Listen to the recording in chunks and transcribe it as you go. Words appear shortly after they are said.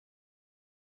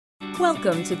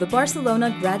Welcome to the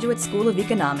Barcelona Graduate School of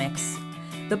Economics.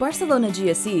 The Barcelona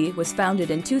GSE was founded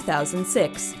in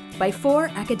 2006 by 4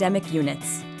 academic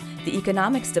units: the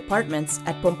economics departments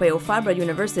at Pompeu Fabra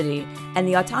University and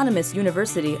the Autonomous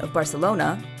University of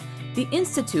Barcelona, the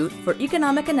Institute for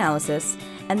Economic Analysis,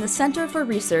 and the Center for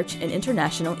Research in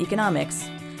International Economics,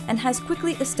 and has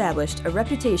quickly established a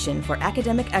reputation for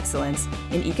academic excellence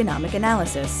in economic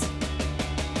analysis.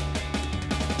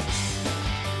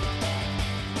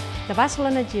 The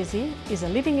Barcelona GSE is a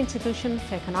leading institution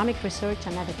for economic research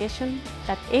and education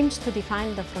that aims to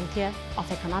define the frontier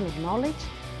of economic knowledge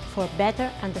for a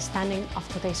better understanding of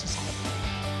today's society.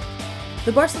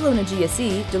 The Barcelona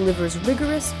GSE delivers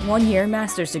rigorous one-year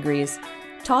master's degrees,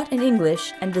 taught in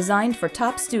English and designed for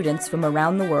top students from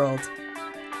around the world.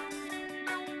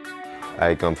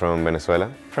 I come from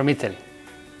Venezuela. From Italy.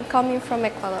 Coming from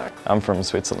Ecuador. I'm from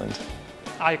Switzerland.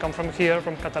 I come from here,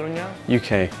 from Catalonia.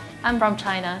 UK. I'm from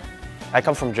China. I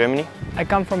come from Germany. I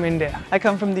come from India. I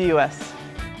come from the US.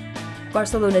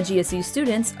 Barcelona GSE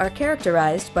students are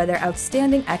characterized by their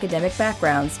outstanding academic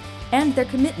backgrounds and their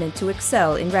commitment to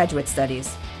excel in graduate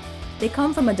studies. They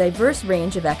come from a diverse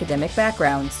range of academic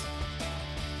backgrounds.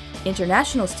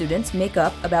 International students make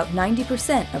up about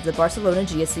 90% of the Barcelona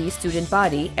GSE student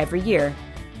body every year,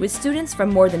 with students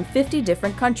from more than 50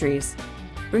 different countries,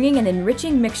 bringing an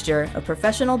enriching mixture of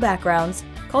professional backgrounds,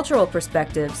 cultural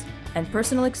perspectives, and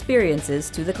personal experiences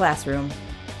to the classroom.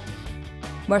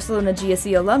 Barcelona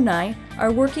GSE alumni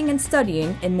are working and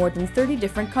studying in more than 30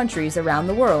 different countries around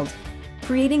the world,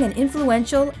 creating an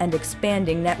influential and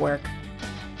expanding network.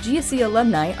 GSE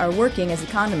alumni are working as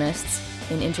economists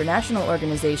in international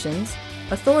organizations,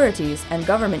 authorities and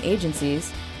government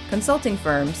agencies, consulting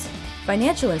firms,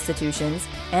 financial institutions,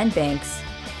 and banks.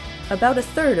 About a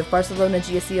third of Barcelona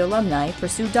GSE alumni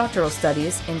pursue doctoral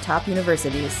studies in top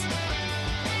universities.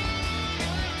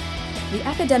 The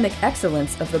academic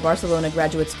excellence of the Barcelona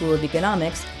Graduate School of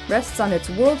Economics rests on its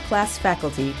world-class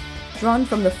faculty, drawn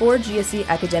from the 4 GSE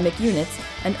academic units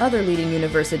and other leading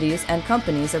universities and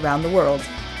companies around the world.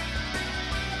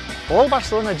 All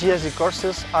Barcelona GSE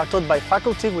courses are taught by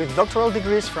faculty with doctoral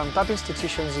degrees from top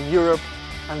institutions in Europe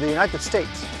and the United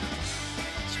States.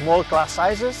 Small class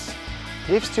sizes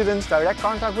give students direct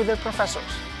contact with their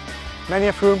professors, many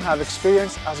of whom have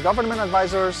experience as government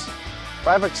advisors,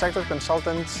 private sector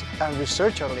consultants, and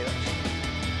researcher leaders.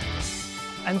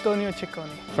 Antonio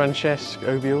Ciccone. Francesc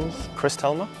Obiols. Chris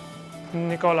Telma.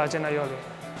 Nicola Genaioli.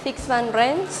 Six Van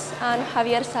Rens and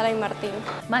Javier Saray Martin.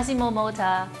 Massimo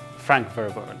Mota. Frank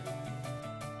Verboen.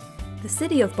 The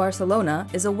city of Barcelona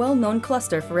is a well-known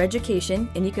cluster for education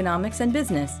in economics and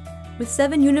business, with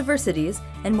 7 universities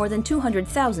and more than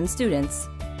 200,000 students.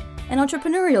 An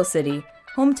entrepreneurial city,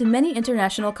 home to many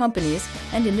international companies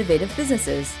and innovative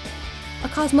businesses. A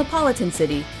cosmopolitan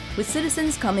city, with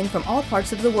citizens coming from all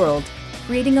parts of the world,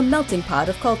 creating a melting pot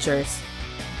of cultures.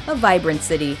 A vibrant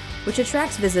city, which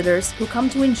attracts visitors who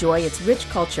come to enjoy its rich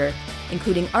culture,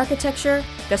 including architecture,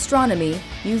 gastronomy,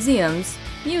 museums,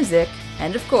 music,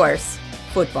 and of course,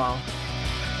 football.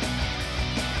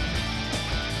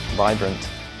 Vibrant.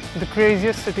 The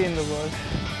craziest city in the world.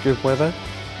 Good weather.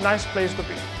 Nice place to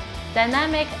be.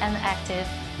 Dynamic and active.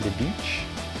 The beach.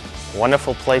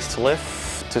 Wonderful place to live,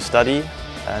 to study,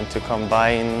 and to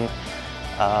combine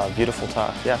beautiful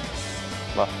time. Yeah.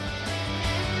 Well.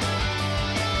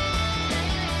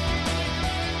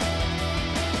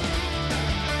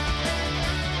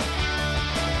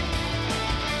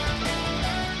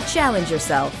 Challenge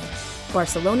yourself.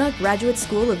 Barcelona Graduate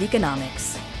School of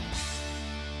Economics.